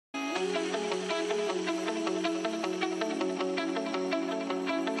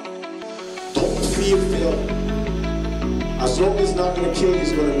Don't fear failure. As long as it's not going to kill you,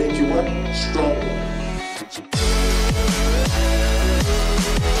 it's going to make you what? Stronger.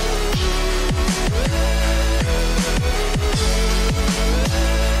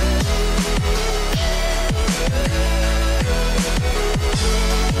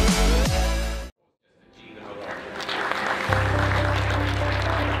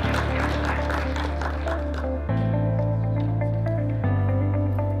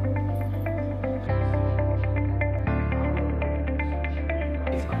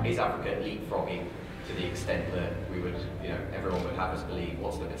 Is Africa leapfrogging to the extent that we would, everyone would have us believe?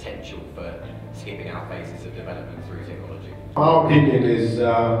 What's the potential for skipping out phases of development through technology? My opinion is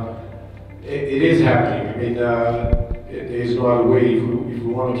it is happening. I mean, there's no other way. If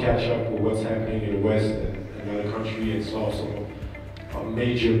we want to catch up with what's happening in the West and other country and solve some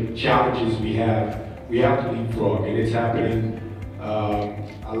major challenges we have to leapfrog, and it's happening.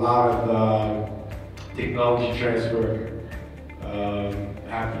 A lot of technology transfer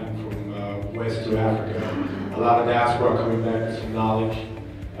happening from West to Africa. A lot of diaspora coming back with some knowledge,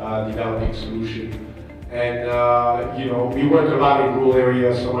 developing solution. And we work a lot in rural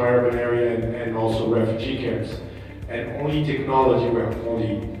areas, some urban area, and also refugee camps. And only technology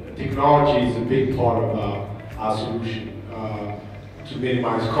is a big part of our solution to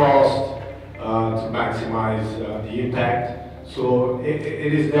minimize cost, to maximize the impact. So it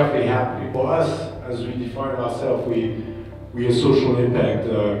is definitely happening. For us, as we define ourselves, we're a social impact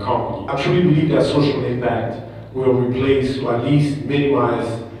company. I truly believe that social impact will replace or at least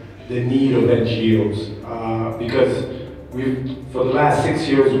minimize the need of NGOs. Because for the last 6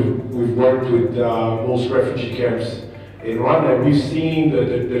 years, we've worked with most refugee camps in Rwanda, and we've seen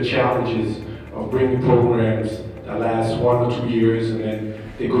the challenges of bringing programs that last 1 or 2 years, and then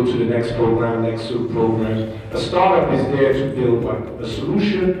they go to the next program, next program. A startup is there to build a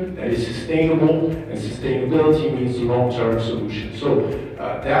solution that is sustainable, and sustainability means long-term solution. So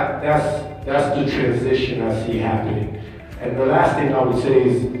that's the transition I see happening. And the last thing I would say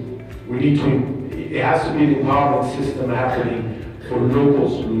is it has to be an empowerment system happening for local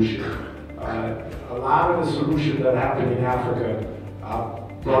solution. A lot of the solutions that happen in Africa are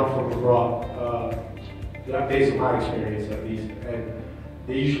brought from abroad. Based on my experience at least. And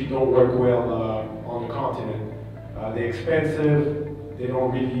they usually don't work well on the continent. They're expensive, they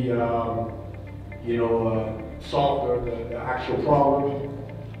don't really solve the actual problem.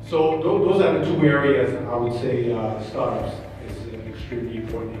 So those are the two areas I would say startups is extremely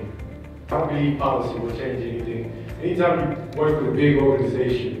important. I don't believe policy will change anything. Anytime you work with a big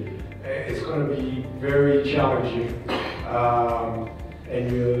organization, it's going to be very challenging. And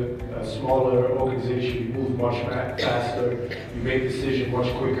you're a smaller organization, you move much faster, you make decisions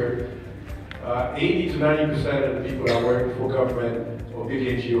much quicker. 80 to 90% of the people that work for government or big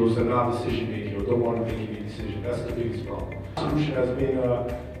NGOs are not decision making or don't want to make any decision. That's the biggest problem. The solution has been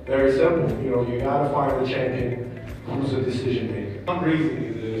very simple. You gotta find a champion who's a decision maker. Fundraising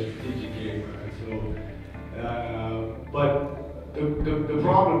is a strategic game, right? But the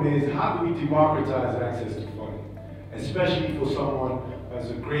problem is, how do we democratize access to funding? Especially for someone who has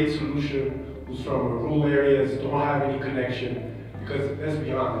a great solution, who's from rural areas, don't have any connection, because let's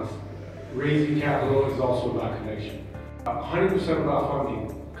be honest, raising capital is also about connection. 100% of our funding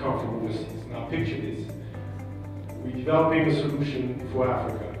comes from overseas. Now picture this. We're developing a solution for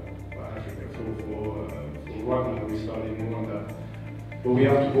Africa, for Rwanda. We started in Rwanda. But we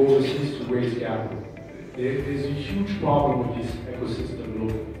have to go overseas to raise capital. There's a huge problem with this ecosystem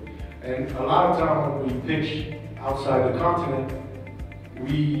locally. And a lot of times when we pitch outside the continent,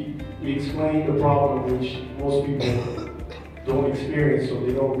 we explain the problem which most people don't experience, so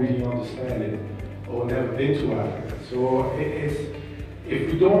they don't really understand it or never been to Africa. So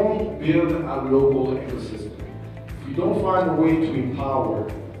if we don't build a local ecosystem, if we don't find a way to empower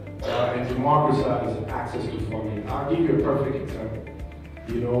and democratize access to funding, I'll give you a perfect example.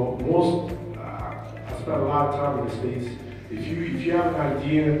 I spent a lot of time in the States. If you have an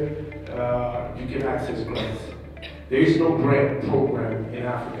idea, you can access grants. There is no grant program in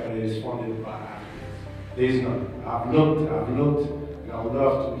Africa that is funded by Africans. There is none. I've looked, and I would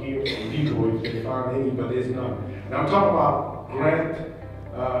love to hear from people if they find any, but there's none. And I'm talking about grant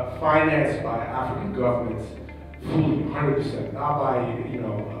financed by African governments, fully, 100%, not by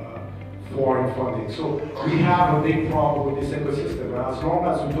foreign funding. So we have a big problem with this ecosystem. And as long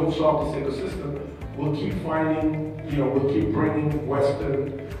as we don't solve this ecosystem, we'll keep we'll keep bringing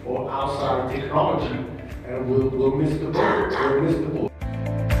Western or outside technology, and we'll miss the boat. We'll miss the boat.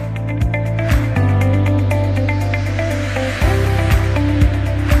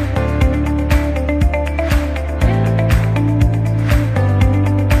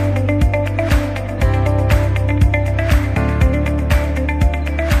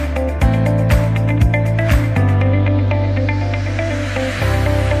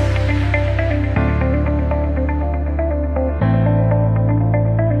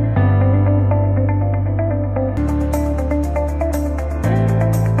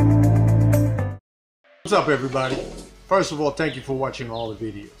 What's up, everybody? First of all, thank you for watching all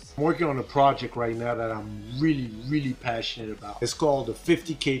the videos. I'm working on a project right now that I'm really passionate about. It's called the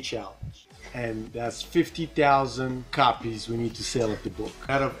 50K Challenge. And that's 50,000 copies we need to sell of the book.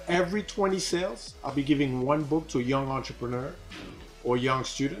 Out of every 20 sales, I'll be giving one book to a young entrepreneur or young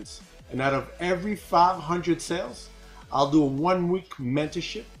students. And out of every 500 sales, I'll do a 1-week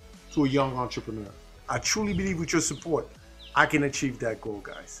mentorship to a young entrepreneur. I truly believe with your support, I can achieve that goal,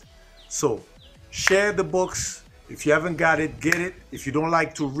 guys. So share the books. If you haven't got it, get it. If you don't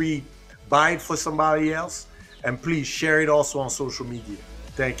like to read, buy it for somebody else. And please share it also on social media.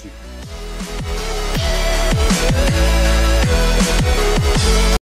 Thank you.